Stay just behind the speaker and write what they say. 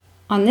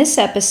On this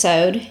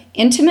episode,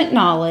 intimate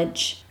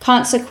knowledge,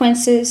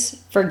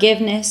 consequences,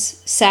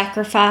 forgiveness,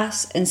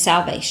 sacrifice, and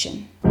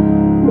salvation.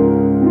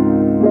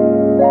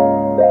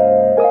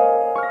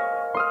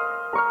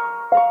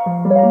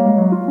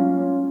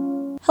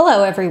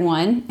 Hello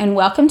everyone, and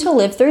welcome to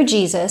Live Through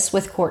Jesus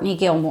with Courtney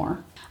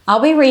Gilmore. I'll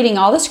be reading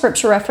all the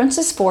scripture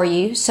references for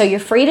you, so you're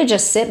free to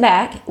just sit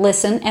back,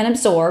 listen, and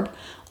absorb,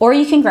 or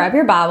you can grab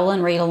your Bible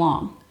and read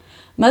along.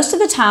 Most of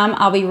the time,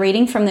 I'll be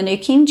reading from the New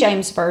King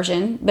James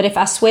Version, but if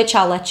I switch,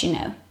 I'll let you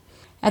know.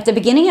 At the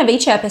beginning of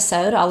each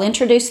episode, I'll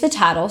introduce the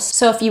titles,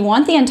 so if you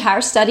want the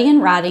entire study in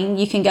writing,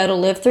 you can go to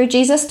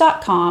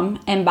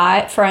livethroughjesus.com and buy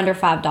it for under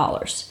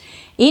 $5.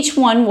 Each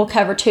one will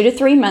cover 2 to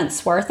 3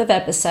 months worth of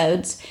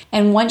episodes,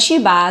 and once you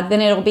buy,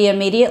 then it'll be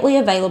immediately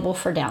available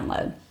for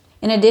download.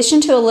 In addition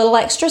to a little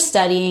extra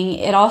studying,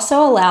 it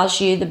also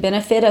allows you the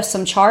benefit of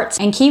some charts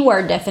and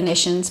keyword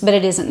definitions, but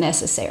it isn't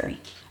necessary.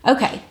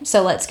 Okay,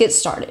 so let's get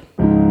started.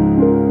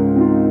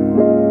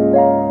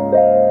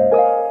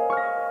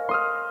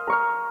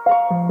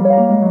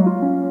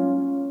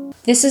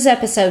 This is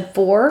episode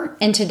 4,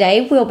 and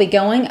today we'll be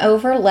going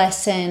over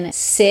lesson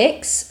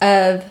 6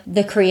 of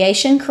the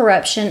Creation,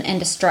 Corruption, and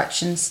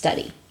Destruction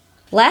study.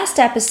 Last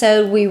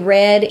episode we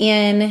read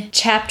in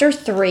chapter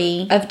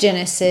 3 of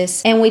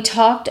Genesis, and we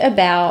talked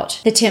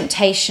about the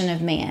temptation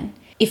of man.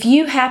 If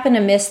you happen to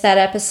miss that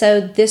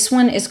episode, this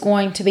one is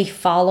going to be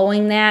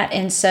following that,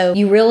 and so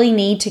you really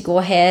need to go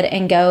ahead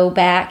and go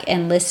back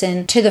and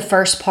listen to the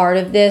first part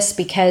of this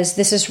because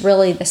this is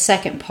really the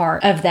second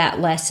part of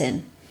that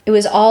lesson. It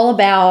was all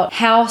about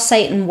how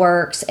Satan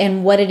works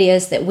and what it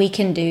is that we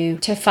can do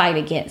to fight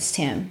against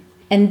him.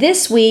 And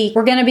this week,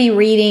 we're going to be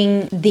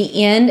reading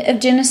the end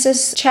of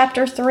Genesis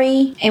chapter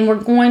 3, and we're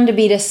going to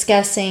be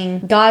discussing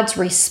God's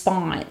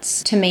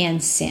response to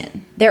man's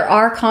sin. There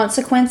are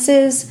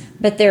consequences,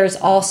 but there's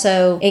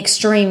also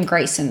extreme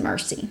grace and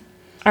mercy.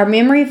 Our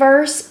memory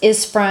verse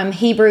is from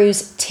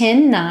Hebrews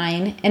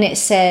 10:9, and it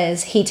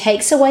says, "He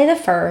takes away the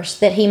first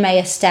that he may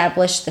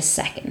establish the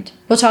second."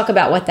 We'll talk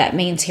about what that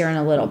means here in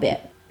a little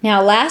bit.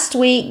 Now, last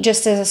week,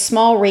 just as a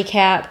small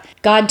recap,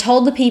 God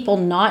told the people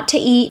not to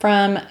eat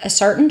from a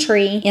certain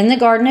tree in the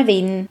Garden of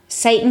Eden.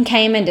 Satan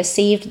came and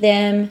deceived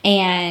them,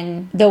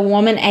 and the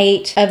woman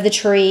ate of the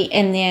tree,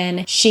 and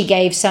then she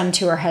gave some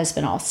to her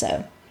husband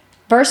also.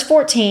 Verse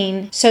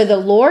 14, "So the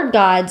Lord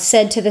God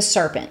said to the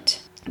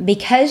serpent,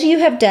 'Because you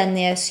have done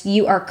this,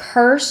 you are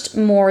cursed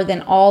more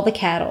than all the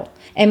cattle,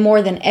 and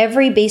more than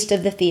every beast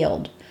of the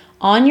field.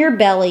 On your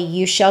belly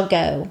you shall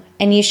go,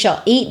 and you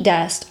shall eat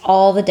dust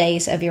all the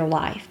days of your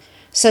life.'"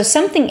 So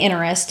something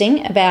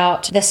interesting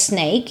about the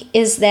snake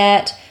is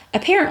that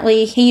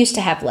apparently he used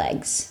to have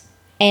legs.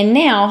 And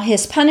now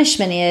his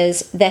punishment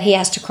is that he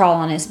has to crawl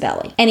on his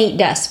belly and eat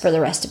dust for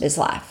the rest of his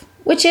life,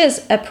 which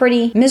is a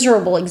pretty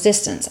miserable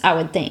existence, I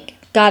would think.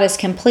 God has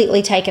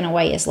completely taken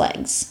away his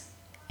legs.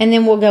 And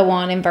then we'll go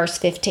on in verse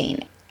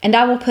 15. "And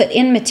I will put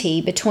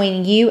enmity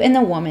between you and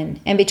the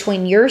woman, and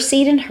between your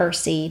seed and her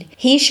seed.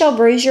 He shall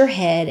bruise your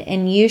head,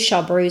 and you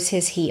shall bruise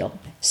his heel."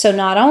 So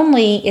not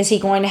only is he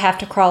going to have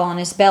to crawl on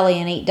his belly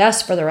and eat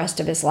dust for the rest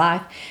of his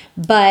life,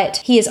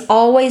 but he is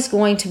always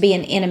going to be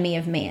an enemy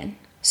of man.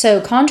 So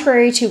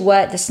contrary to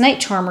what the snake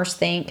charmers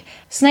think,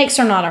 snakes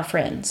are not our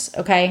friends,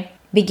 okay?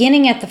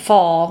 Beginning at the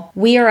fall,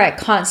 we are at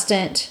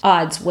constant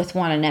odds with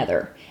one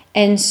another.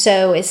 And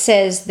so it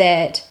says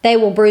that they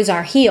will bruise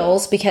our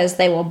heels because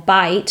they will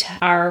bite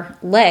our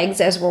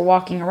legs as we're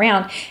walking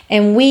around.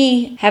 And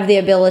we have the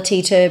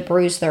ability to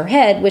bruise their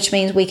head, which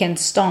means we can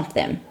stomp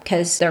them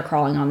because they're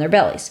crawling on their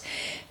bellies.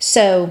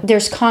 So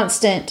there's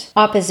constant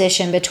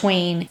opposition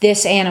between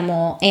this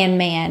animal and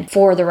man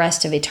for the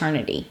rest of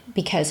eternity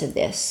because of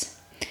this.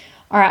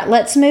 All right,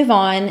 let's move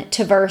on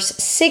to verse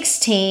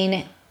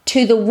 16.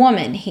 "To the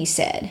woman, he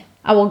said,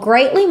 'I will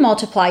greatly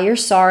multiply your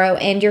sorrow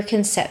and your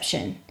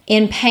conception.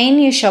 In pain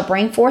you shall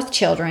bring forth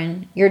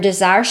children. Your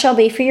desire shall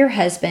be for your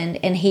husband,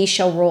 and he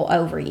shall rule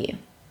over you.'"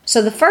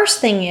 So the first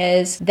thing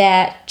is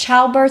that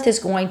childbirth is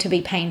going to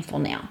be painful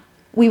now.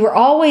 We were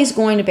always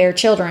going to bear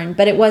children,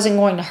 but it wasn't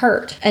going to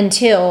hurt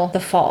until the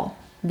fall.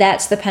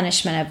 That's the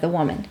punishment of the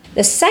woman.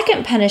 The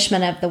second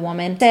punishment of the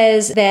woman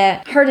says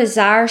that her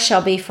desire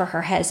shall be for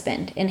her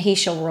husband, and he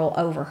shall rule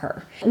over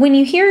her. When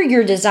you hear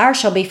your desire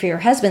shall be for your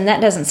husband,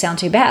 that doesn't sound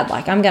too bad.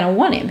 Like, I'm going to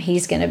want him.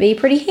 He's going to be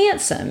pretty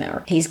handsome,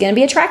 or he's going to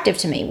be attractive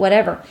to me,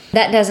 whatever.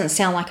 That doesn't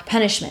sound like a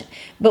punishment.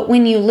 But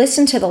when you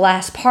listen to the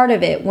last part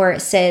of it where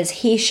it says,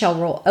 "He shall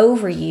rule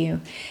over you,"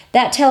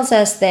 that tells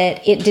us that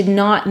it did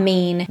not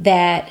mean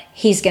that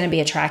he's going to be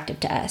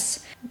attractive to us.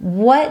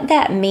 What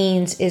that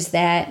means is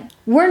that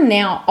we're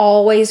now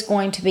always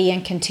going to be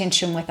in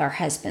contention with our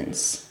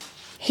husbands.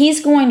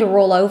 He's going to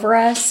rule over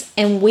us,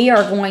 and we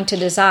are going to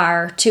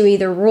desire to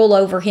either rule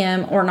over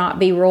him or not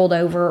be ruled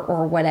over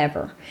or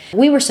whatever.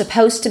 We were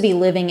supposed to be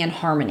living in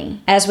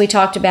harmony. As we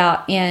talked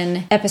about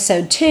in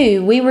episode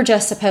 2, we were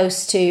just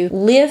supposed to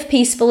live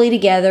peacefully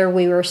together.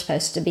 We were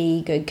supposed to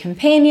be good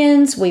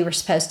companions. We were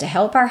supposed to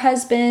help our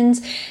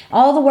husbands,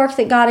 all the work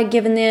that God had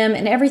given them,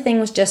 and everything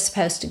was just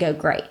supposed to go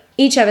great.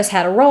 each of us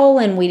had a role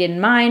and we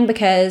didn't mind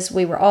because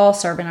we were all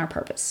serving our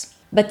purpose.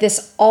 But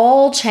this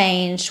all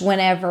changed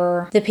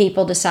whenever the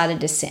people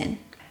decided to sin.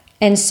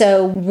 And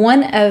so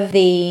one of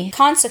the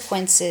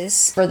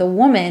consequences for the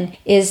woman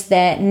is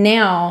that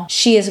now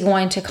she is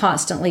going to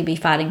constantly be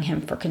fighting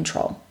him for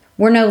control.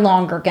 We're no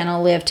longer going to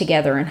live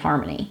together in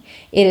harmony.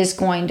 It is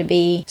going to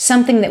be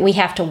something that we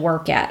have to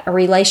work at. A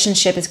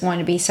relationship is going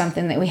to be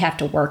something that we have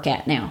to work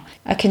at now.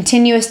 A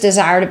continuous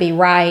desire to be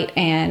right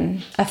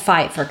and a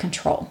fight for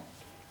control.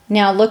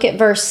 Now look at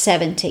verse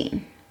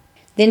 17.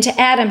 Then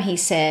to Adam he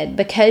said,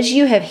 because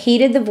you have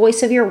heeded the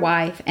voice of your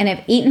wife, and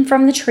have eaten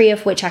from the tree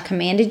of which I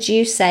commanded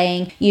you,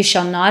 saying, you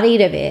shall not eat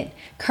of it,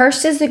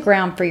 cursed is the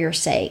ground for your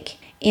sake.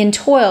 In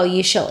toil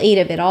you shall eat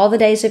of it all the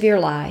days of your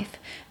life.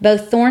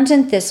 Both thorns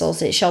and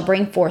thistles it shall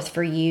bring forth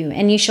for you,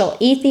 and you shall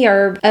eat the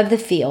herb of the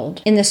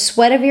field. In the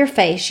sweat of your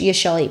face you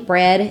shall eat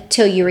bread,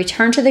 till you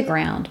return to the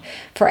ground.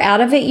 For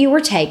out of it you were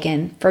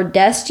taken, for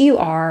dust you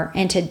are,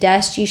 and to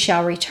dust you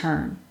shall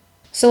return.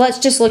 So let's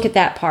just look at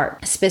that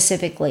part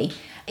specifically.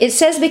 It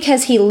says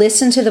because he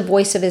listened to the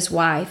voice of his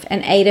wife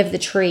and ate of the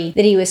tree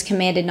that he was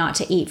commanded not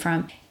to eat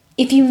from.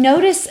 If you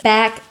notice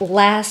back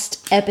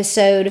last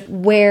episode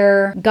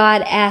where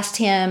God asked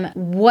him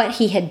what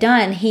he had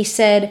done, he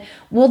said,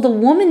 well, the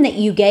woman that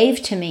you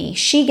gave to me,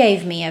 she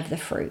gave me of the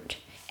fruit.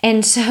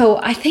 And so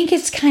I think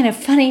it's kind of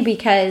funny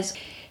because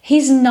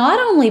he's not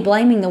only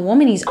blaming the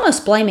woman, he's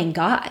almost blaming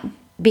God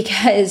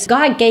because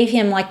God gave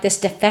him like this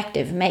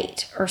defective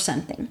mate or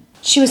something.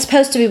 She was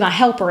supposed to be my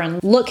helper,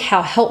 and look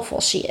how helpful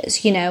she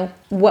is.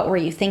 What were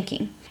you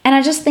thinking? And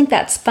I just think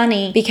that's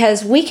funny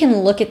because we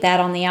can look at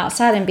that on the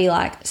outside and be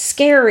like,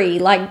 scary,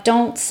 like,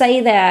 don't say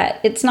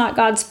that. It's not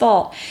God's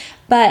fault.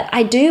 But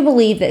I do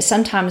believe that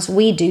sometimes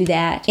we do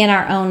that in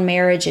our own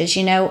marriages.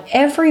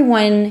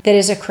 Everyone that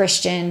is a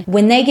Christian,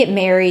 when they get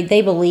married,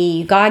 they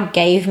believe God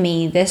gave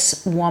me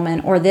this woman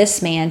or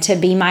this man to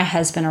be my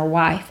husband or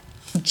wife,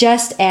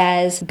 just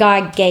as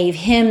God gave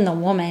him the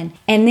woman.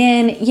 And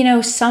then,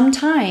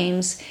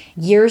 sometimes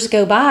years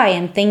go by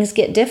and things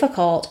get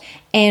difficult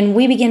and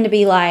we begin to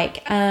be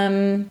like,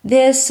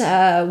 this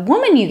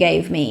woman you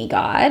gave me,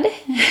 God,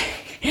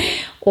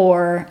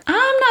 or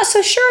I'm not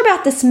so sure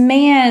about this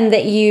man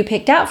that you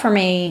picked out for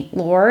me,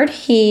 Lord.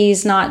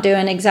 He's not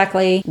doing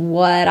exactly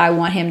what I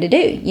want him to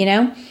do,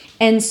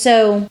 And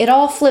so it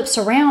all flips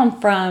around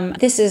from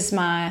this is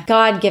my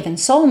God-given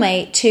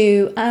soulmate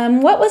to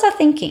what was I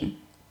thinking?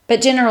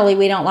 But generally,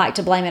 we don't like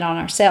to blame it on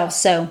ourselves.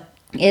 So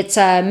it's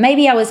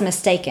maybe I was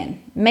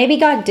mistaken. Maybe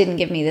God didn't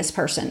give me this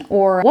person.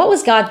 Or what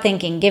was God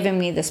thinking giving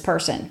me this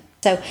person?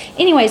 So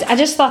anyways, I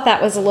just thought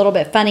that was a little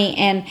bit funny.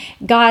 And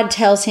God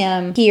tells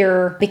him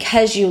here,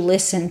 because you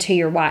listen to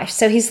your wife.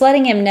 So he's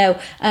letting him know,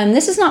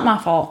 this is not my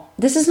fault.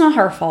 This is not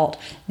her fault.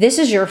 This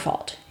is your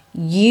fault.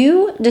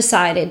 You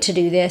decided to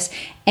do this,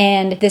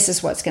 and this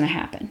is what's going to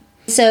happen.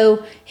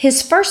 So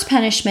his first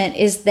punishment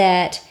is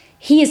that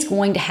he is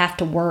going to have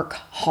to work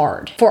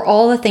hard for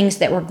all the things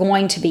that were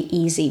going to be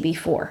easy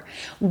before.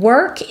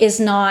 Work is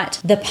not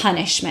the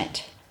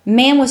punishment.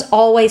 Man was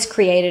always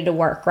created to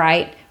work,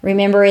 right?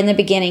 Remember in the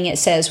beginning it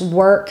says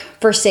work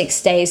for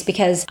 6 days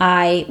because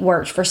I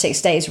worked for 6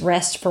 days,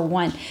 rest for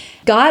 1.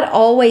 God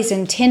always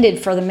intended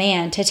for the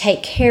man to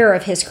take care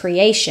of his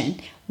creation.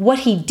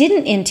 What he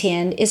didn't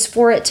intend is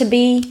for it to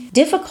be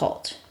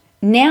difficult.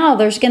 Now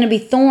there's going to be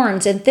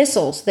thorns and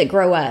thistles that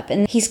grow up,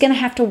 and he's going to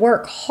have to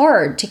work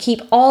hard to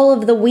keep all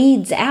of the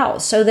weeds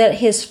out so that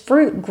his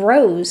fruit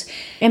grows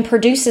and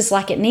produces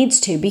like it needs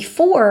to.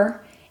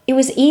 Before, it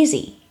was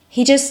easy.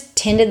 He just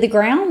tended the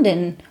ground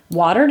and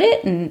watered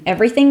it, and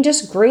everything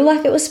just grew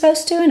like it was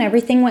supposed to, and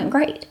everything went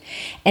great.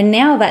 And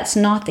now that's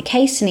not the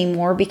case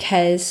anymore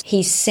because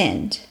he's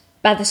sinned.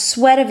 By the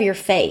sweat of your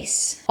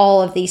face,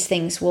 all of these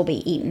things will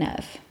be eaten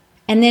of.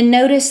 And then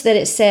notice that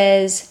it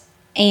says,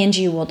 and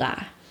you will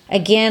die.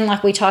 Again,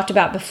 like we talked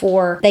about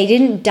before, they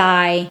didn't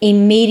die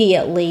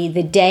immediately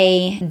the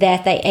day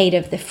that they ate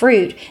of the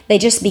fruit. They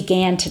just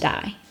began to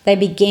die. They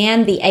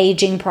began the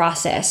aging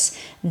process,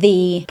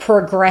 the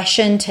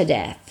progression to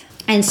death.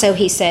 And so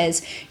he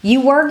says, you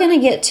were going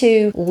to get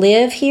to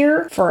live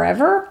here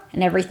forever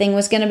and everything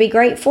was going to be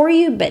great for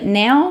you, but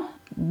now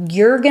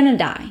you're going to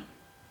die.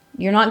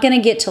 You're not going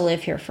to get to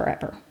live here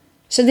forever.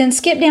 So then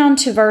skip down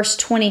to verse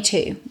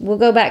 22. We'll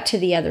go back to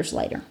the others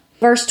later.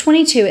 Verse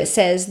 22, it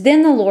says,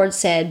 Then the Lord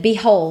said,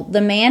 Behold,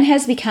 the man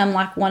has become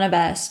like one of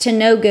us, to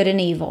know good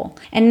and evil.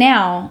 And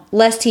now,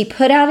 lest he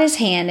put out his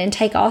hand and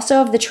take also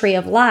of the tree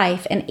of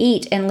life, and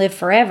eat and live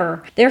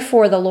forever.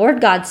 Therefore the Lord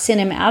God sent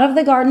him out of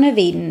the Garden of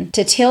Eden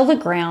to till the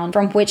ground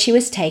from which he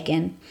was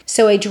taken.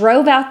 So he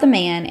drove out the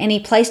man, and he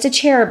placed a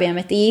cherubim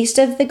at the east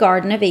of the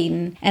Garden of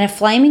Eden, and a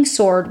flaming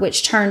sword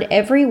which turned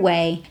every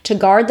way to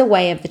guard the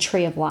way of the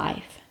tree of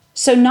life.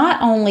 So not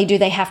only do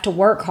they have to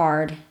work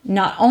hard,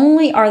 not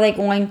only are they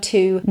going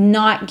to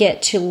not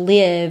get to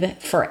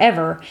live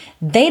forever,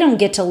 they don't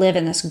get to live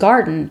in this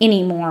garden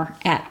anymore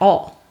at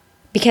all.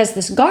 Because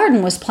this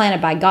garden was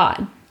planted by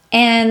God.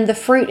 and the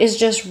fruit is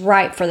just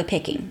ripe for the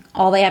picking.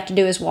 All they have to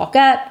do is walk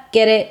up,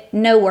 get it,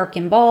 no work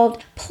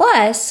involved.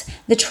 Plus,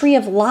 the tree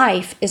of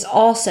life is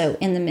also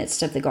in the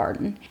midst of the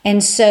garden.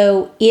 And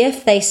so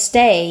if they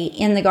stay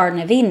in the Garden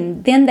of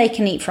Eden, then they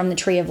can eat from the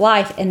tree of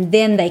life, and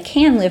then they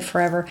can live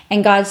forever.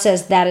 And God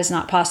says that is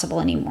not possible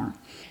anymore.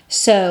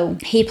 So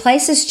he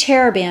places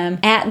cherubim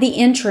at the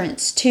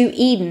entrance to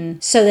Eden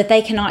so that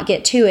they cannot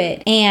get to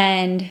it,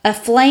 and a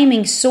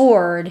flaming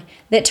sword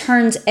that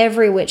turns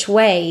every which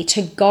way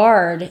to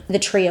guard the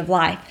tree of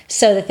life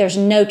so that there's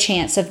no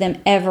chance of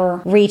them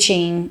ever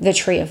reaching the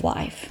tree of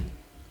life.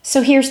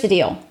 So here's the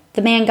deal.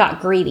 The man got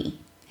greedy.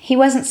 He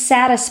wasn't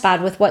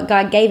satisfied with what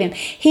God gave him.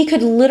 He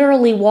could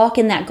literally walk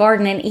in that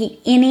garden and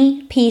eat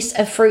any piece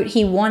of fruit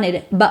he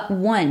wanted but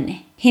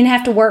one. He didn't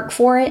have to work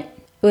for it.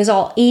 It was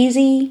all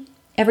easy.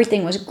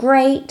 Everything was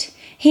great.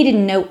 He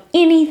didn't know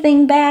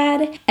anything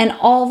bad. And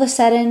all of a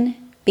sudden,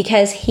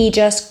 because he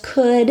just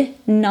could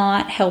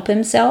not help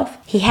himself,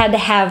 he had to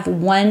have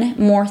one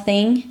more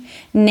thing.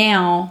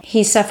 Now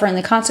he's suffering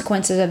the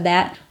consequences of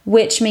that,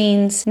 which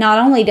means not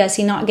only does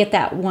he not get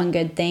that one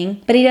good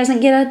thing, but he doesn't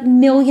get a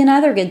million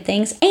other good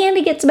things, and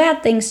he gets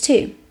bad things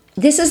too.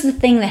 This is the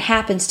thing that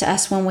happens to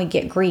us when we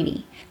get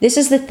greedy. This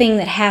is the thing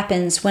that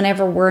happens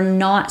whenever we're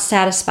not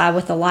satisfied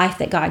with the life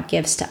that God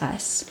gives to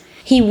us.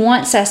 He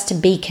wants us to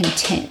be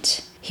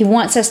content. He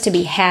wants us to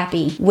be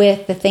happy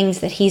with the things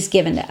that He's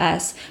given to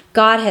us.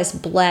 God has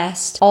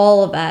blessed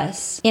all of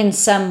us in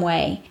some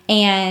way.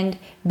 And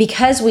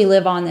because we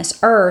live on this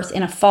earth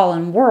in a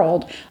fallen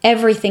world,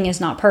 everything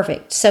is not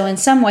perfect. So in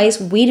some ways,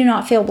 we do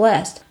not feel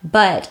blessed.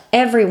 But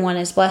everyone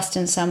is blessed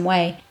in some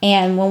way.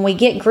 And when we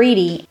get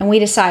greedy and we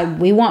decide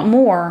we want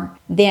more,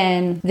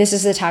 then this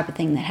is the type of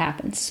thing that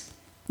happens.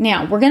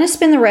 Now, we're going to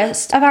spend the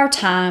rest of our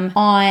time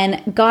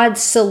on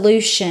God's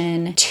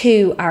solution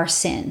to our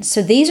sin.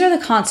 So these are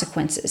the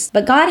consequences.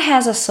 But God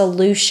has a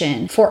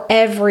solution for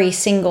every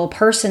single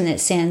person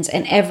that sins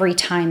and every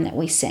time that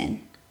we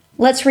sin.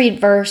 Let's read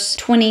verse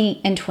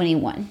 20 and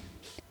 21.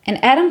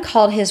 And Adam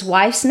called his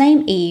wife's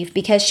name Eve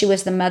because she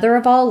was the mother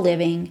of all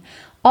living.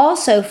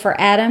 Also for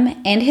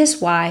Adam and his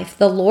wife,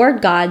 the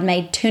Lord God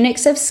made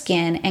tunics of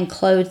skin and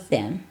clothed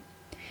them.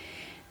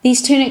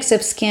 These tunics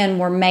of skin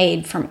were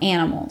made from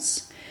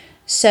animals.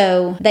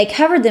 So they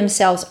covered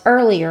themselves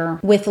earlier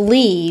with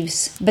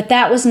leaves, but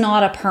that was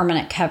not a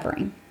permanent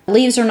covering.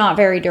 Leaves are not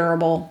very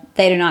durable.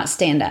 They do not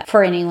stand up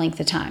for any length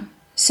of time.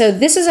 So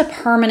this is a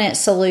permanent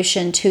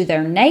solution to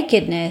their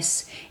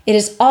nakedness. It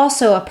is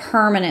also a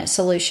permanent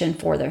solution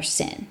for their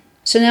sin.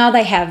 So now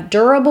they have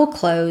durable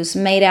clothes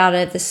made out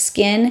of the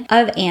skin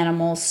of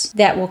animals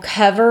that will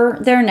cover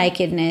their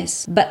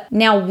nakedness. But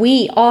now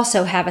we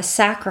also have a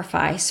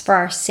sacrifice for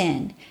our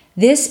sin.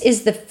 This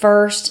is the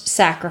first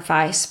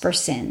sacrifice for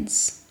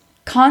sins.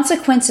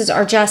 Consequences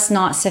are just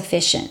not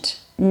sufficient,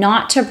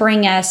 not to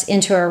bring us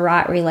into a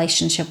right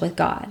relationship with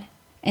God.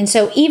 And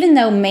so even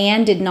though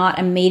man did not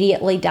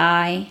immediately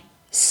die,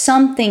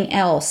 something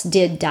else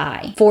did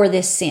die for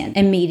this sin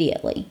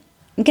immediately.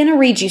 I'm going to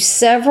read you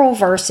several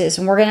verses,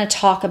 and we're going to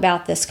talk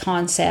about this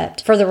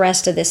concept for the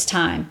rest of this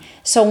time.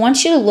 So I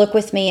want you to look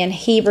with me in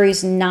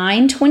Hebrews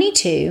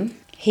 9:22.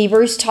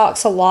 Hebrews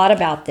talks a lot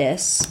about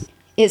this.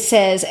 It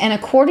says, and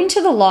according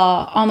to the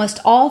law, almost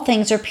all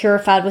things are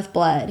purified with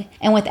blood,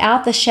 and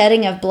without the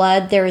shedding of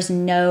blood, there is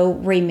no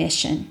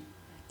remission.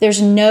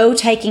 There's no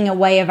taking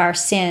away of our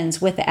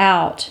sins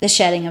without the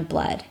shedding of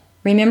blood.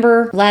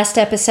 Remember last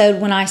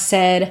episode when I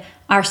said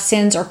our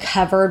sins are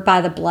covered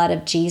by the blood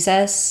of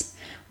Jesus?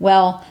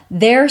 Well,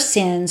 their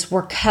sins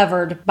were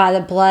covered by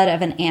the blood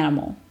of an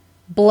animal.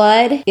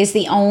 Blood is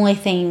the only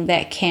thing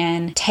that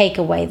can take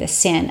away the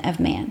sin of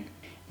man.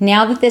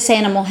 Now that this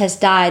animal has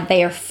died,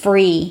 they are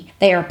free.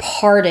 They are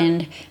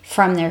pardoned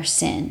from their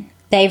sin.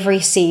 They've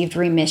received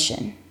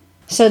remission.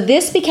 So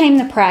this became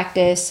the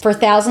practice for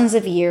thousands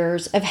of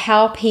years of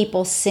how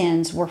people's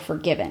sins were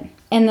forgiven.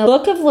 And the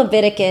book of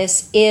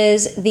Leviticus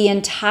is the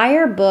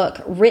entire book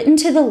written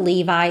to the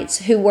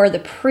Levites, who were the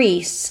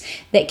priests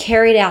that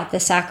carried out the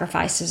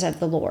sacrifices of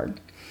the Lord.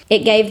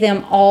 It gave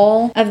them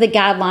all of the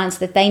guidelines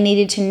that they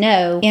needed to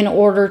know in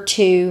order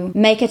to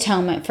make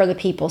atonement for the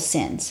people's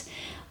sins.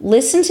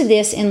 Listen to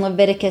this in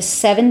Leviticus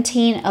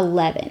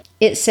 17:11.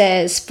 It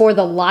says, for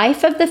the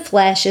life of the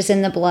flesh is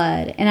in the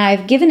blood, and I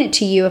have given it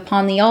to you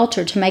upon the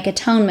altar to make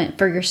atonement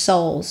for your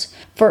souls.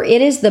 For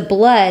it is the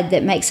blood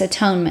that makes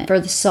atonement for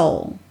the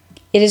soul.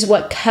 It is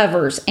what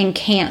covers and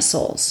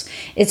cancels.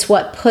 It's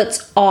what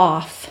puts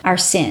off our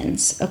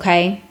sins,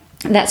 okay?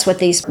 That's what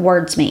these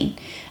words mean.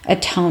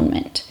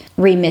 Atonement,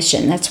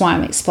 remission. That's why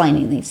I'm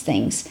explaining these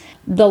things.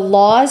 The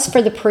laws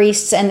for the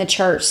priests and the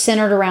church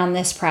centered around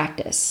this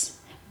practice.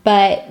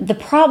 But the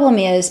problem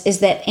is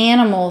that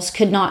animals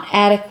could not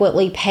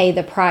adequately pay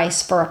the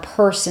price for a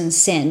person's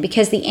sin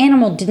because the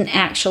animal didn't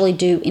actually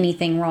do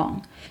anything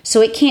wrong.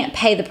 So it can't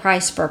pay the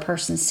price for a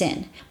person's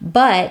sin.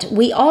 But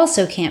we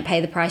also can't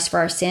pay the price for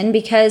our sin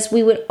because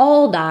we would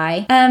all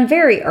die at a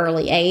very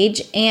early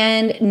age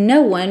and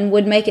no one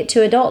would make it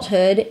to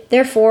adulthood.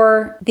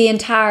 Therefore, the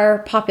entire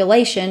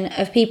population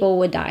of people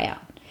would die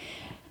out.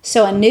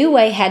 So a new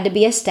way had to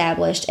be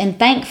established, and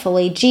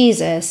thankfully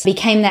Jesus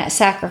became that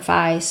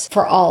sacrifice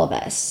for all of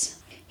us.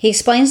 He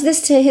explains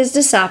this to his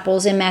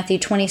disciples in Matthew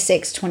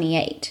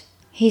 26:28.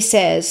 He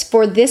says,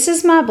 "For this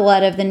is my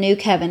blood of the new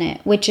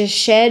covenant, which is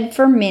shed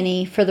for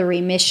many for the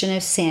remission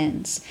of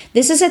sins."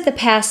 This is at the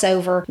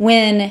Passover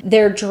when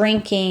they're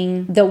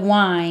drinking the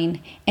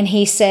wine, and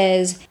he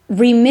says,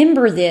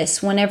 "Remember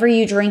this whenever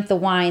you drink the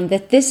wine,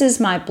 that this is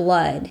my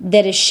blood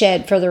that is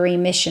shed for the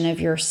remission of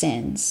your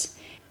sins."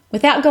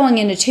 Without going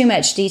into too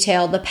much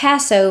detail, the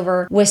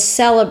Passover was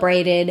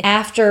celebrated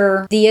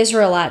after the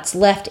Israelites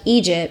left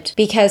Egypt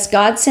because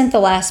God sent the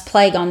last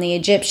plague on the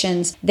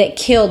Egyptians that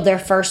killed their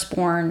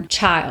firstborn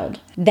child.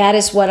 That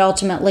is what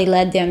ultimately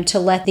led them to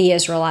let the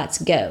Israelites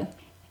go.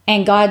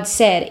 And God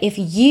said, if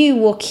you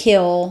will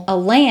kill a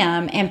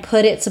lamb and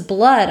put its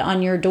blood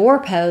on your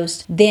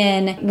doorpost,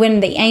 then when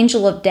the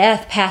angel of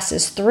death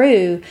passes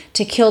through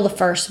to kill the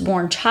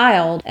firstborn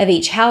child of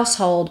each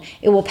household,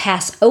 it will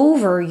pass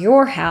over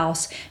your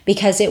house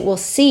because it will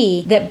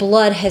see that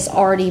blood has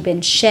already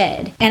been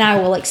shed. And I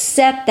will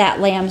accept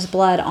that lamb's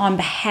blood on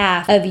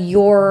behalf of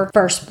your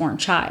firstborn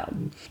child.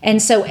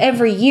 And so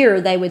every year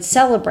they would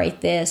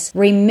celebrate this,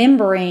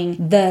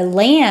 remembering the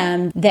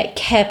lamb that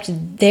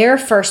kept their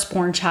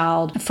firstborn child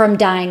from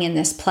dying in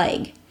this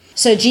plague.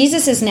 So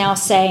Jesus is now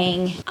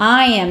saying,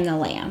 I am the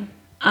lamb.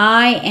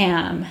 I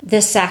am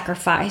the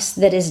sacrifice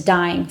that is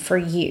dying for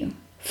you,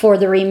 for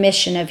the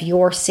remission of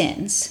your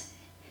sins.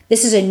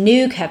 This is a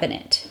new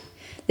covenant.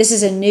 This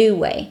is a new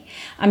way.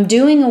 I'm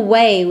doing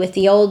away with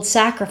the old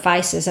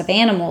sacrifices of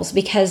animals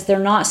because they're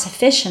not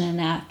sufficient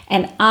enough,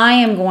 and I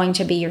am going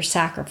to be your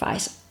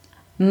sacrifice.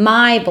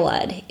 My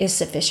blood is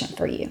sufficient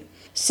for you.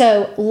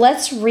 So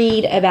let's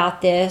read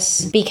about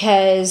this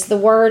because the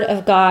Word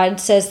of God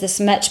says this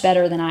much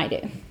better than I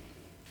do.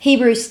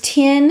 Hebrews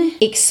 10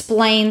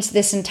 explains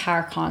this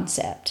entire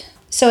concept.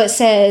 So it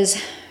says,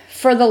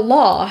 "For the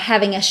law,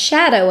 having a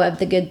shadow of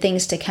the good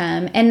things to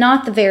come, and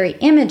not the very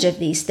image of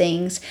these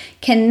things,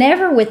 can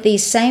never with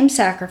these same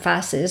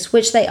sacrifices,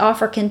 which they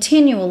offer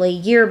continually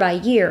year by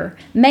year,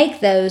 make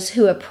those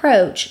who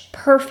approach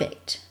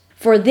perfect.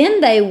 For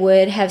then they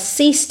would have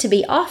ceased to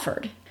be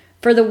offered.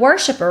 For the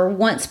worshiper,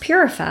 once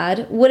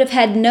purified, would have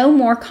had no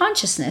more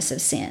consciousness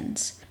of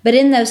sins. But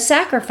in those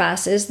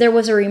sacrifices there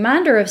was a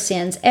reminder of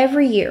sins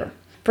every year.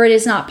 For it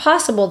is not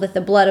possible that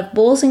the blood of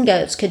bulls and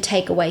goats could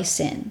take away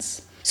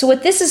sins." So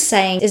what this is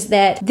saying is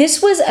that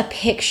this was a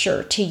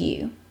picture to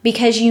you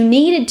because you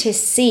needed to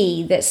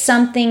see that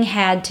something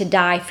had to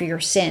die for your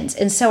sins.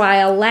 And so I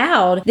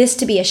allowed this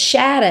to be a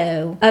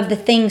shadow of the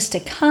things to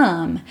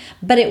come,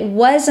 but it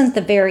wasn't the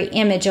very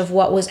image of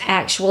what was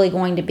actually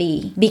going to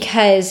be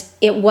because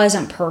it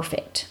wasn't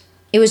perfect.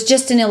 It was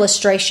just an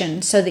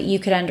illustration so that you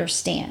could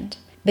understand.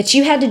 But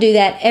you had to do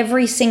that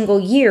every single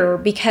year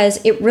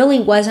because it really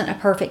wasn't a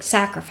perfect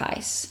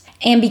sacrifice.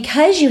 And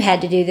because you had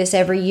to do this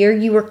every year,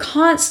 you were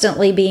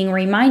constantly being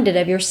reminded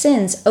of your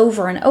sins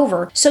over and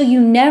over, so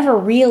you never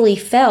really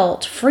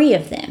felt free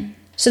of them.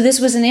 So this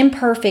was an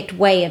imperfect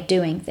way of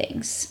doing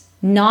things.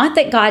 Not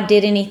that God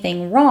did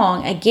anything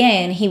wrong.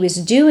 Again, he was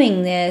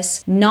doing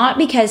this not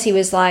because he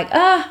was like,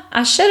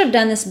 I should have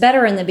done this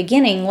better in the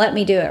beginning. Let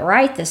me do it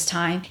right this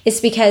time.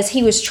 It's because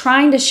he was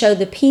trying to show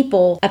the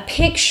people a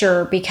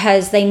picture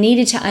because they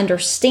needed to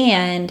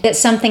understand that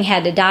something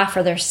had to die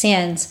for their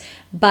sins.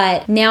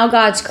 But now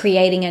God's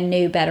creating a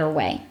new, better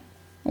way.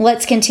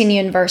 Let's continue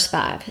in verse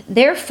 5.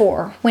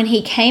 "Therefore, when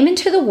he came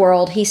into the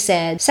world, he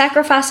said,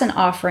 'Sacrifice and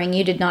offering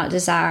you did not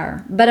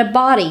desire, but a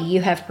body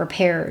you have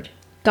prepared.'"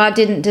 God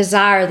didn't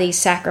desire these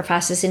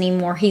sacrifices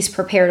anymore. He's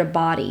prepared a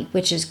body,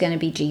 which is going to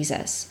be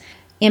Jesus.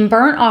 "In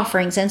burnt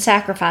offerings and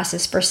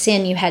sacrifices for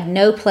sin you had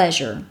no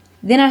pleasure.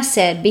 Then I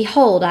said,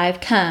 Behold, I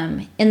have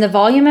come. In the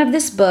volume of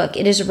this book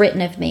it is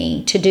written of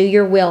me, to do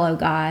your will, O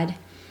God."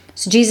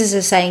 So Jesus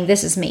is saying,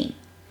 this is me.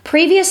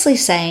 Previously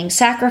saying,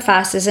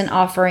 "Sacrifices and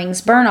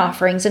offerings, burnt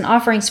offerings, and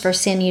offerings for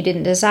sin you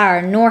didn't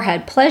desire, nor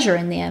had pleasure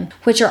in them,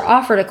 which are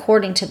offered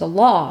according to the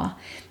law."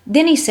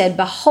 Then he said,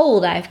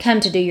 "Behold, I have come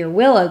to do your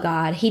will, O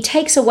God." He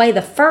takes away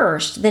the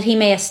first that he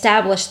may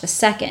establish the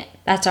second.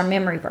 That's our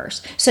memory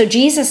verse. So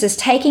Jesus is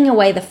taking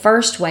away the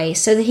first way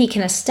so that he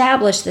can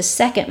establish the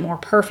second, more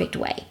perfect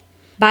way.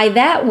 "By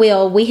that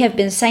will we have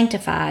been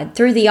sanctified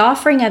through the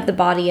offering of the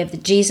body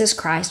of Jesus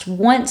Christ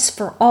once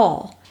for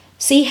all."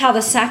 See how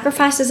the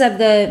sacrifices of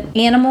the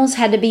animals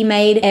had to be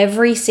made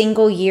every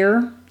single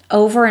year,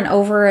 over and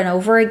over and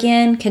over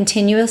again,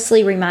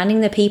 continuously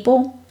reminding the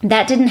people?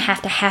 That didn't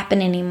have to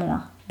happen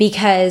anymore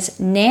because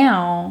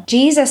now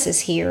Jesus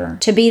is here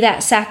to be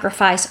that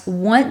sacrifice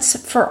once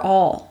for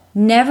all,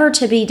 never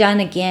to be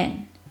done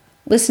again.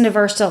 Listen to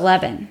verse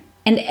 11.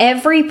 "And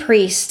every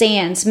priest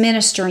stands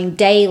ministering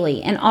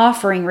daily and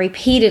offering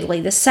repeatedly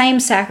the same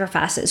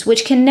sacrifices,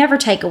 which can never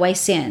take away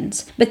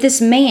sins. But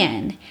this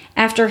man,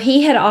 after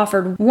he had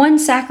offered one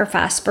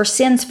sacrifice for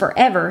sins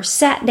forever,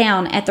 sat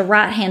down at the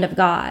right hand of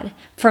God.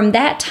 From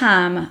that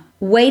time,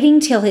 waiting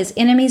till his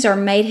enemies are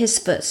made his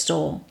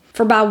footstool.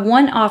 For by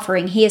one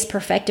offering he has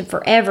perfected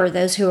forever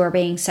those who are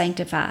being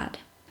sanctified."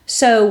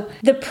 So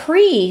the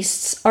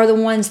priests are the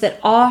ones that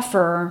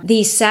offer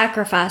these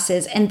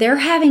sacrifices, and they're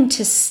having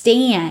to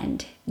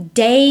stand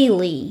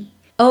daily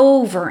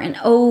over and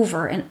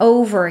over and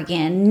over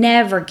again,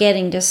 never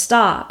getting to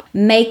stop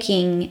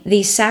making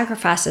these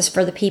sacrifices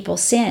for the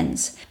people's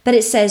sins. But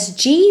it says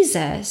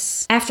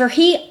Jesus, after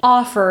he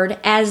offered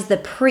as the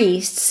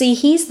priest, see,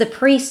 he's the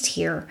priest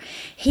here.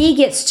 He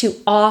gets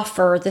to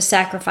offer the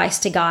sacrifice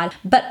to God,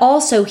 but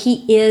also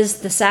he is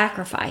the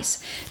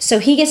sacrifice. So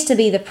he gets to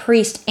be the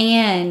priest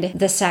and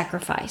the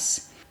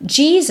sacrifice.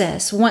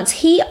 Jesus, once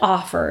he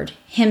offered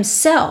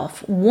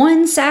himself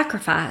one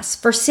sacrifice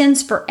for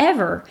sins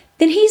forever,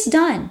 then he's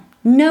done.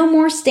 No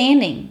more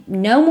standing.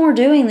 No more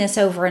doing this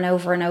over and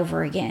over and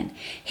over again.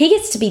 He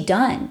gets to be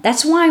done.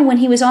 That's why when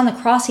he was on the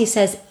cross, he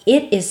says,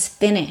 "It is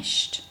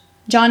finished."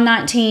 John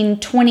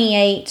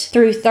 19:28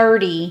 through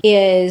 30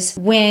 is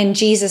when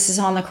Jesus is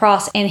on the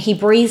cross and he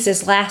breathes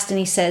his last and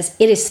he says,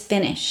 "It is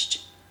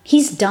finished."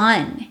 He's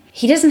done.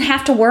 He doesn't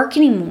have to work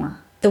anymore.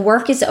 The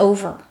work is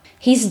over.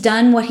 He's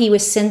done what he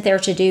was sent there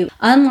to do.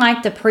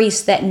 Unlike the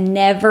priests that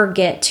never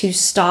get to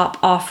stop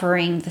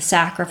offering the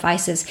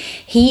sacrifices,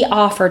 he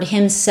offered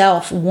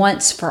himself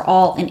once for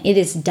all, and it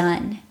is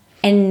done.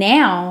 And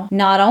now,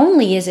 not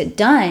only is it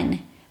done,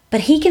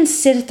 but he can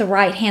sit at the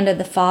right hand of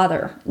the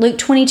Father. Luke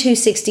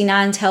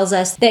 22:69 tells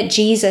us that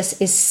Jesus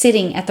is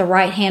sitting at the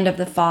right hand of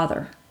the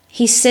Father.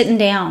 He's sitting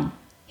down.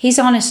 He's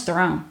on his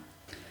throne.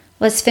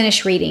 Let's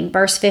finish reading.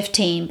 Verse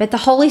 15. But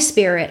the Holy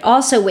Spirit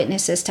also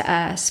witnesses to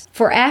us.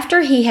 For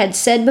after he had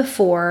said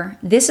before,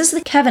 "This is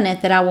the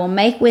covenant that I will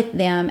make with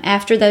them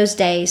after those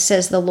days,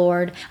 says the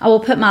Lord. I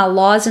will put my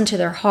laws into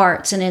their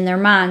hearts, and in their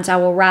minds I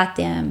will write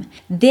them."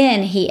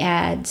 Then he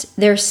adds,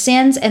 "Their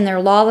sins and their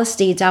lawless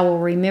deeds I will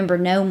remember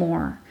no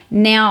more.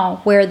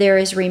 Now, where there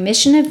is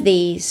remission of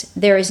these,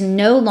 there is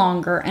no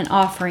longer an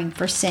offering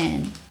for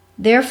sin.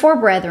 Therefore,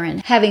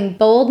 brethren, having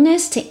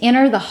boldness to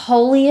enter the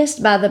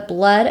holiest by the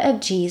blood of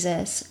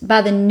Jesus,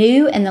 by the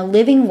new and the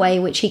living way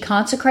which he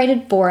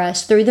consecrated for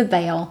us through the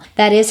veil,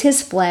 that is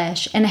his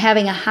flesh, and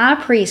having a high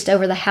priest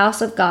over the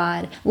house of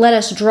God, let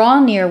us draw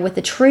near with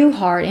a true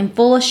heart in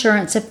full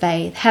assurance of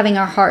faith, having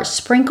our hearts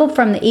sprinkled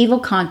from the evil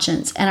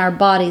conscience and our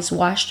bodies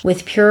washed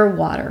with pure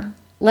water.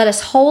 Let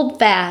us hold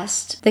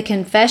fast the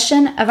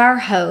confession of our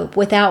hope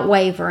without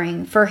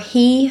wavering, for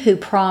he who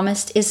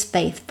promised is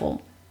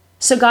faithful."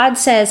 So God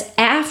says,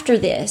 after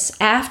this,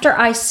 after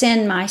I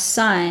send my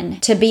Son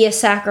to be a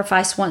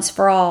sacrifice once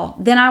for all,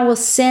 then I will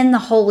send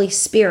the Holy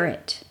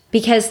Spirit,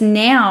 because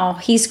now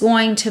he's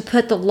going to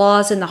put the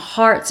laws in the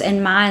hearts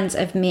and minds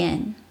of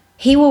men.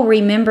 He will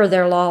remember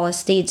their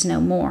lawless deeds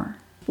no more.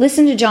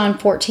 Listen to John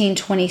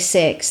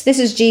 14:26. This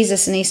is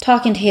Jesus, and he's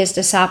talking to his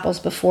disciples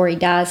before he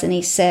dies, and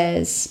he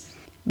says,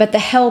 "But the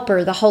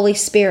Helper, the Holy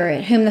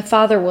Spirit, whom the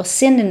Father will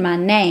send in my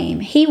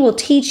name, he will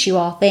teach you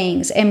all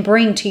things and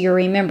bring to your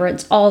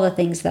remembrance all the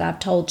things that I've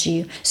told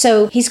you."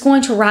 So he's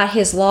going to write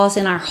his laws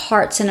in our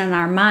hearts and in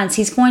our minds.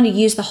 He's going to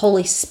use the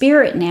Holy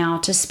Spirit now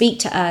to speak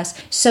to us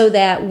so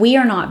that we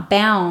are not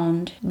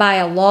bound by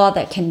a law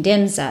that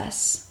condemns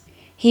us.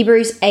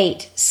 Hebrews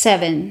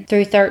 8:7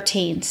 through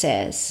 13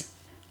 says,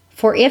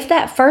 "For if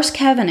that first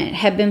covenant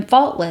had been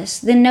faultless,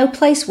 then no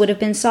place would have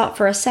been sought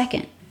for a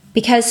second.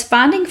 Because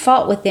finding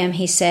fault with them,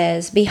 he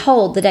says,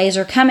 Behold, the days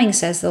are coming,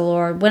 says the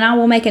Lord, when I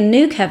will make a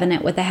new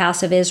covenant with the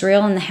house of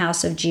Israel and the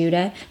house of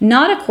Judah,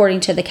 not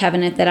according to the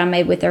covenant that I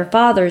made with their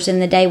fathers in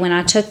the day when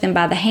I took them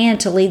by the hand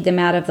to lead them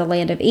out of the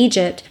land of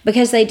Egypt,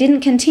 because they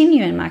didn't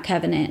continue in my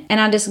covenant, and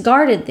I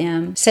discarded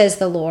them, says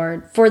the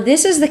Lord. For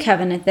this is the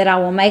covenant that I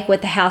will make with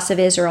the house of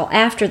Israel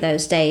after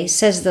those days,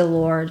 says the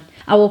Lord.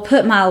 I will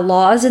put my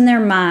laws in their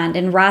mind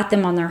and write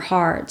them on their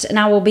hearts, and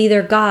I will be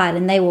their God,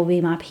 and they will be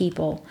my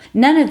people.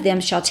 None of them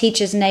shall teach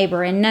his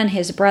neighbor and none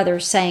his brother,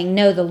 saying,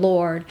 Know the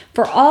Lord.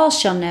 For all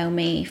shall know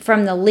me,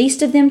 from the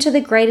least of them to the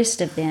greatest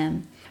of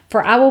them.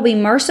 For I will be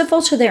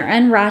merciful to their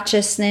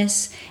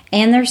unrighteousness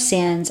and their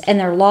sins, and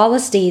their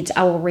lawless deeds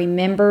I will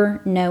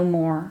remember no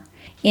more.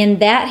 In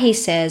that, he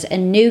says, a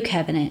new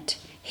covenant.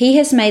 He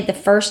has made the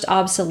first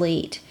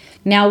obsolete.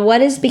 Now what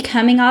is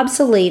becoming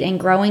obsolete and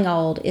growing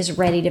old is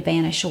ready to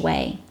vanish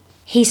away.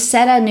 He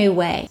set a new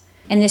way.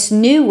 And this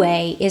new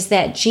way is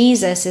that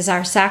Jesus is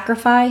our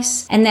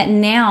sacrifice, and that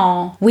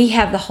now we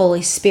have the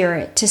Holy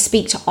Spirit to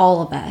speak to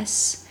all of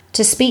us,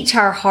 to speak to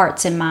our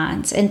hearts and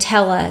minds and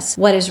tell us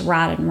what is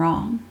right and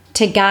wrong,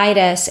 to guide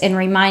us and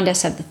remind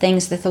us of the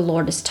things that the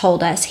Lord has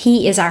told us.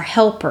 He is our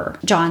helper,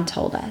 John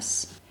told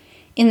us.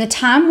 In the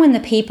time when the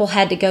people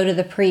had to go to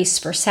the priests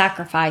for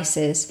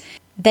sacrifices,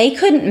 they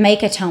couldn't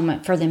make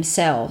atonement for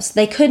themselves.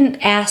 They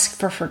couldn't ask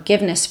for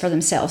forgiveness for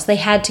themselves. They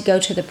had to go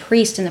to the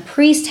priest, and the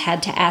priest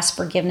had to ask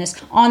forgiveness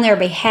on their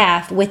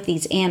behalf with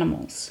these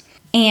animals.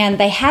 And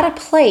they had a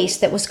place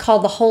that was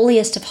called the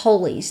Holiest of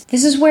Holies.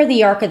 This is where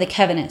the Ark of the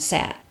Covenant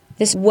sat.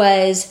 This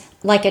was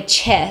like a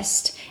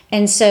chest,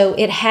 And so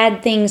it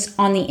had things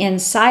on the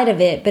inside of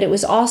it, but it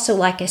was also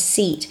like a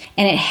seat.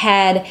 And it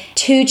had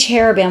 2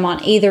 cherubim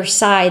on either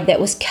side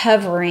that was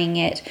covering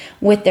it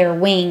with their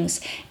wings.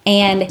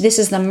 And this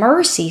is the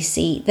mercy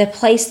seat, the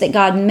place that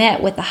God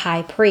met with the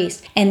high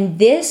priest. And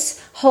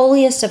this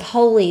holiest of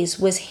holies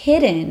was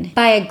hidden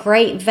by a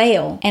great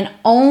veil, and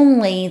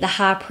only the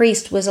high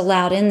priest was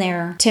allowed in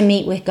there to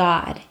meet with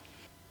God.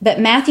 But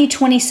Matthew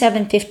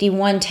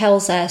 27:51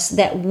 tells us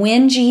that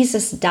when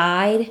Jesus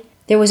died,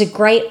 there was a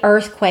great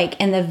earthquake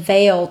and the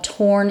veil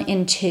torn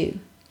in two.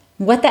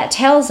 What that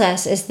tells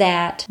us is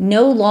that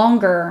no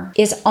longer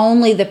is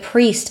only the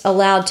priest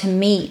allowed to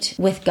meet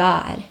with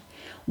God.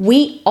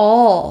 We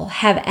all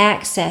have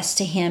access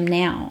to Him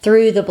now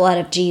through the blood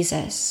of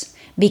Jesus.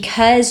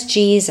 Because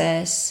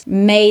Jesus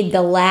made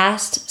the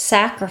last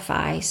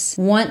sacrifice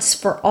once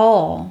for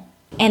all,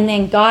 and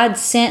then God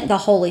sent the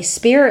Holy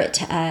Spirit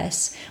to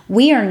us,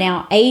 we are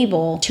now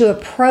able to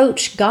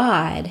approach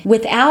God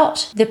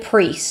without the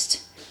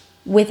priest,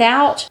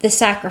 without the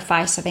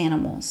sacrifice of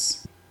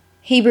animals.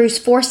 Hebrews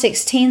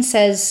 4:16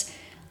 says,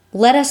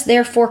 "Let us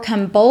therefore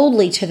come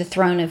boldly to the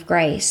throne of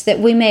grace,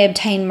 that we may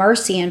obtain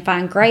mercy and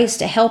find grace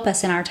to help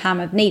us in our time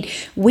of need."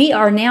 We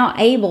are now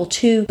able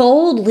to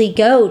boldly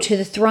go to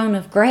the throne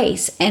of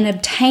grace and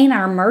obtain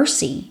our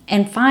mercy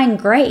and find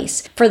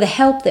grace for the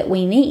help that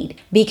we need.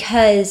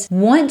 Because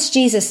once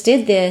Jesus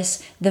did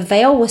this, the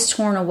veil was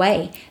torn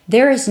away.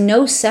 There is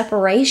no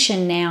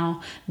separation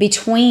now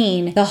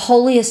between the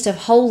holiest of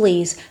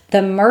holies,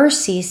 the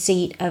mercy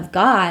seat of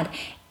God,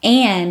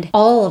 and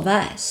all of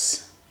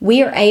us.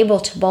 We are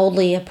able to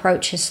boldly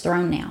approach His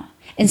throne now.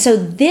 And so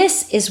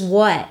this is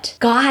what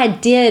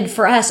God did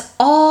for us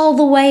all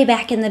the way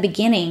back in the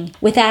beginning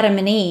with Adam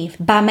and Eve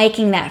by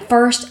making that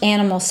first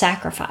animal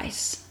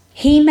sacrifice.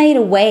 He made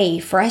a way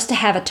for us to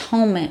have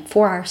atonement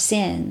for our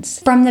sins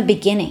from the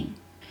beginning.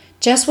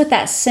 Just with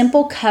that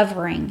simple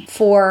covering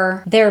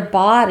for their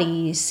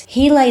bodies,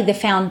 He laid the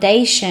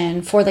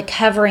foundation for the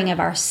covering of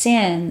our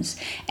sins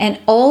and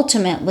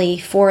ultimately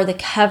for the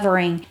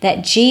covering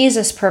that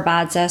Jesus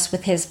provides us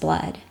with His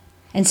blood.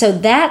 And so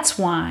that's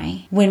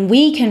why when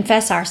we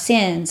confess our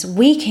sins,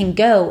 we can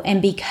go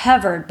and be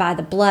covered by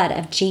the blood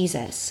of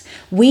Jesus.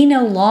 We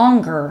no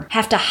longer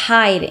have to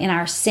hide in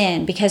our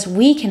sin because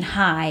we can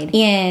hide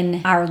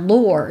in our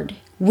Lord.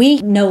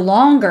 We no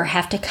longer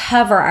have to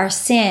cover our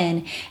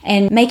sin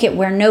and make it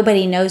where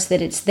nobody knows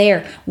that it's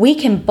there. We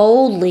can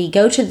boldly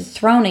go to the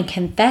throne and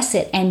confess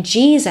it, and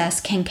Jesus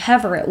can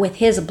cover it with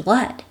His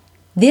blood.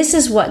 This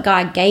is what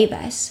God gave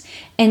us.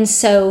 And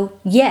so,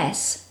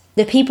 yes,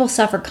 the people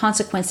suffered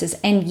consequences,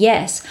 and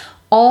yes,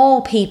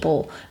 all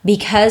people,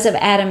 because of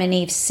Adam and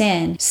Eve's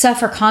sin,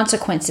 suffer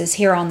consequences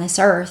here on this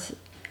earth.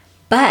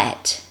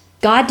 But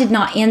God did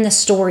not end the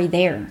story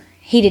there.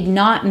 He did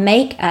not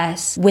make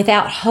us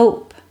without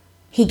hope.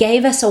 He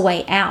gave us a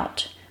way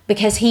out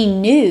because He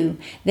knew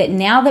that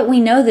now that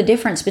we know the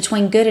difference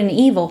between good and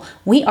evil,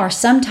 we are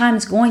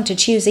sometimes going to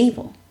choose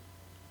evil,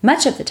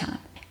 much of the time.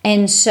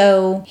 And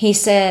so He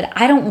said,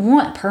 I don't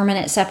want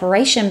permanent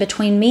separation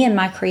between me and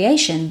my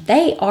creation.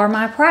 They are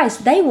my prize.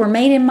 They were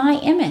made in my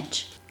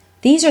image.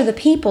 These are the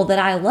people that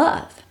I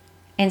love.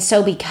 And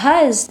so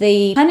because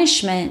the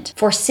punishment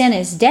for sin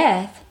is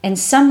death and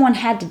someone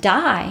had to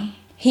die,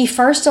 He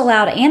first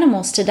allowed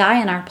animals to die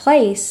in our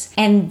place,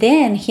 and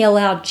then He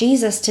allowed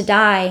Jesus to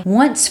die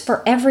once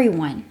for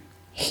everyone.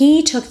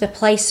 He took the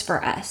place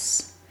for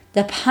us.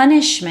 The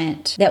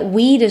punishment that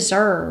we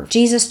deserve,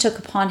 Jesus took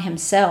upon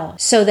Himself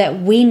so that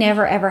we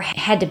never ever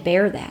had to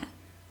bear that.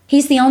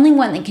 He's the only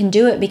one that can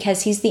do it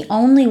because He's the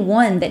only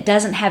one that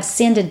doesn't have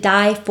sin to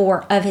die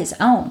for of His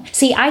own.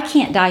 See, I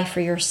can't die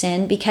for your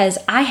sin because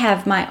I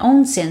have my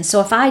own sin. So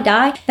if I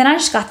die, then I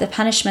just got the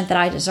punishment that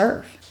I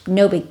deserve.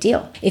 No big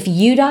deal. If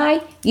you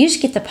die, you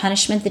just get the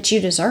punishment that you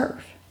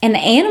deserve. And the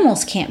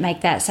animals can't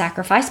make that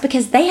sacrifice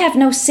because they have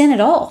no sin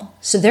at all.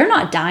 So they're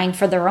not dying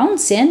for their own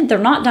sin. They're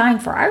not dying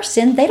for our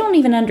sin. They don't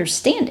even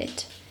understand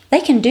it.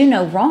 They can do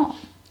no wrong.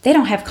 They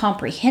don't have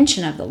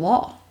comprehension of the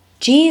law.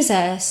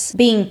 Jesus,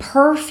 being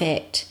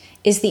perfect,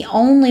 is the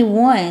only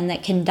one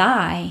that can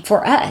die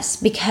for us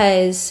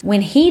because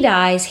when He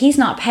dies, He's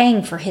not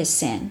paying for His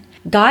sin.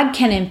 God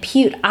can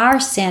impute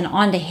our sin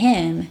onto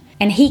Him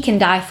and He can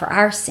die for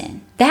our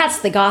sin. That's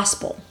the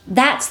gospel.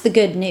 That's the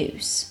good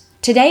news.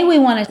 Today we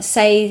want to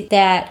say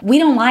that we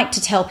don't like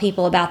to tell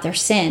people about their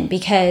sin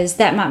because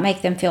that might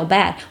make them feel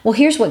bad. Well,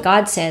 here's what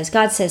God says.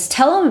 God says,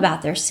 tell them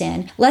about their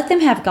sin. Let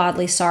them have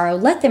godly sorrow.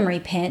 Let them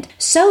repent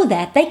so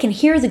that they can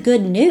hear the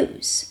good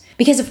news.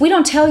 Because if we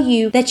don't tell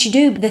you that you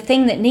do the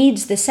thing that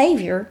needs the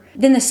Savior,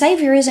 then the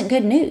Savior isn't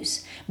good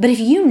news. But if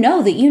you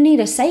know that you need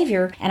a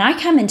Savior and I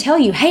come and tell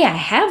you, hey, I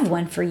have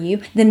one for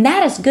you, then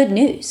that is good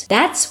news.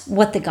 That's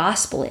what the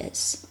gospel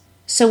is.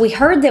 So we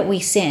heard that we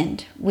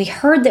sinned. We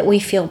heard that we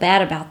feel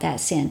bad about that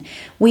sin.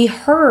 We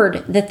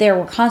heard that there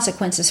were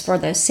consequences for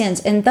those sins.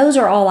 And those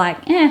are all like,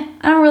 I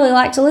don't really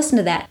like to listen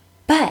to that.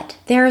 But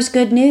there is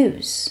good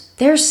news.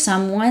 There's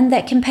someone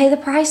that can pay the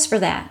price for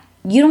that.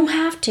 You don't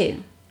have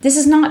to. This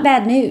is not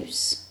bad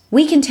news.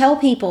 We can tell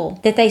people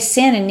that they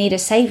sin and need a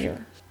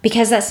Savior.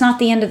 because that's not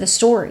the end of the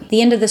story.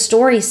 The end of the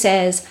story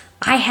says,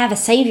 I have a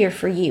Savior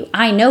for you.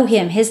 I know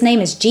Him. His name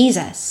is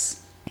Jesus.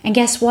 And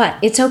guess what?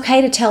 It's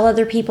okay to tell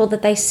other people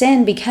that they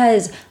sin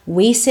because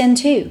we sin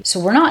too. So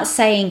we're not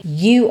saying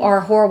you are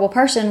a horrible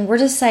person. We're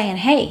just saying,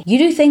 hey, you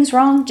do things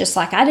wrong just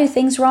like I do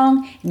things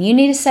wrong, and you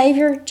need a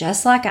Savior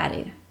just like I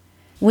do.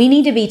 We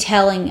need to be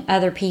telling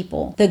other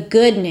people the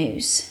good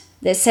news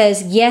that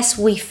says, yes,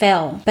 we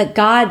fell, but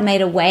God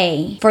made a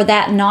way for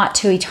that not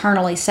to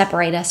eternally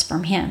separate us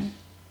from Him.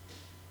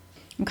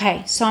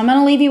 Okay, so I'm going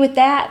to leave you with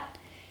that.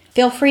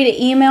 Feel free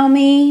to email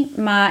me.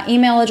 My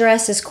email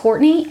address is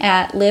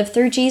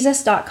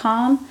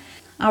Courtney@livethroughjesus.com.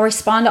 I'll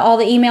respond to all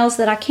the emails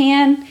that I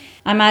can.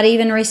 I might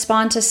even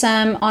respond to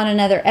some on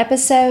another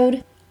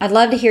episode. I'd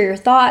love to hear your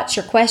thoughts,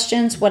 your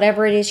questions,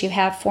 whatever it is you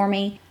have for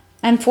me.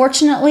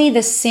 Unfortunately,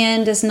 the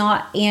sin does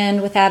not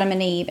end with Adam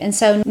and Eve. And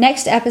so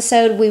next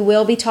episode, we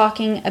will be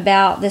talking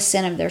about the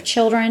sin of their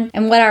children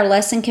and what our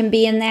lesson can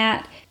be in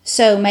that.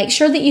 So make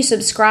sure that you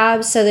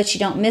subscribe so that you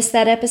don't miss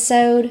that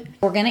episode.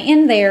 We're going to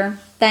end there.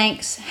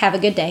 Thanks. Have a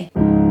good day.